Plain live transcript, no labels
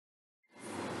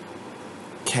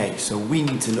Okay, so we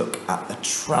need to look at the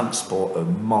transport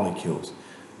of molecules.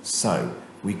 So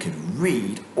we could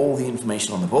read all the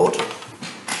information on the board,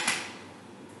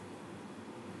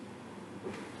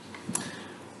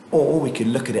 or we could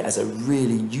look at it as a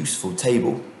really useful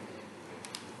table.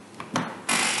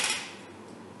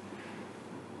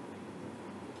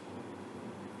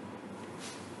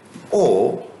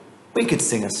 Or we could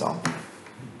sing a song.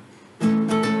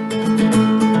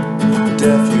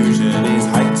 Diffusion is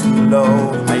high to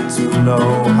low, high to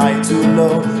low, high to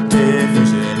low.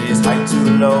 Diffusion is high to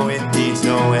low, it needs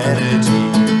no energy.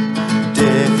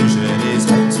 Diffusion is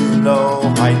high to low,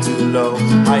 high to low,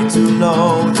 high to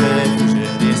low. Diffusion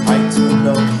is high to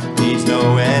low, needs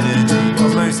no energy.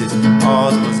 Osmosis,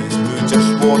 osmosis, move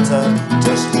just water,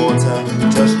 just water,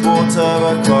 just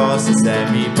water across the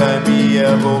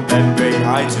semi-permeable membrane,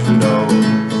 high to low.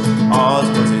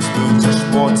 Osmosis, move just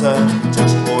water,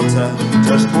 just water,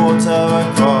 just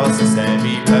water across the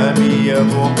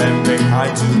semi-permeable membrane,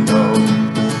 high to low.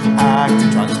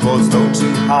 Active transport's low to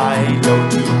high, low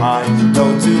to high,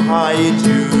 low to high. It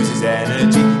uses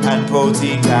energy and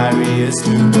protein carriers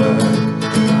to burn.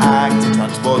 Active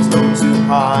transport's low to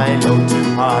high, low to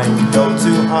high, low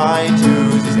to high. It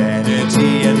uses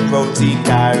energy and protein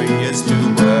carriers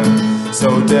to burn.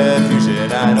 So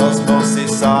diffusion and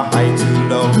osmosis are high to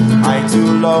low, high to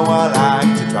low, while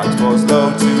active transport's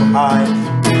low to high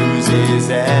uses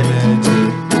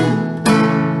energy.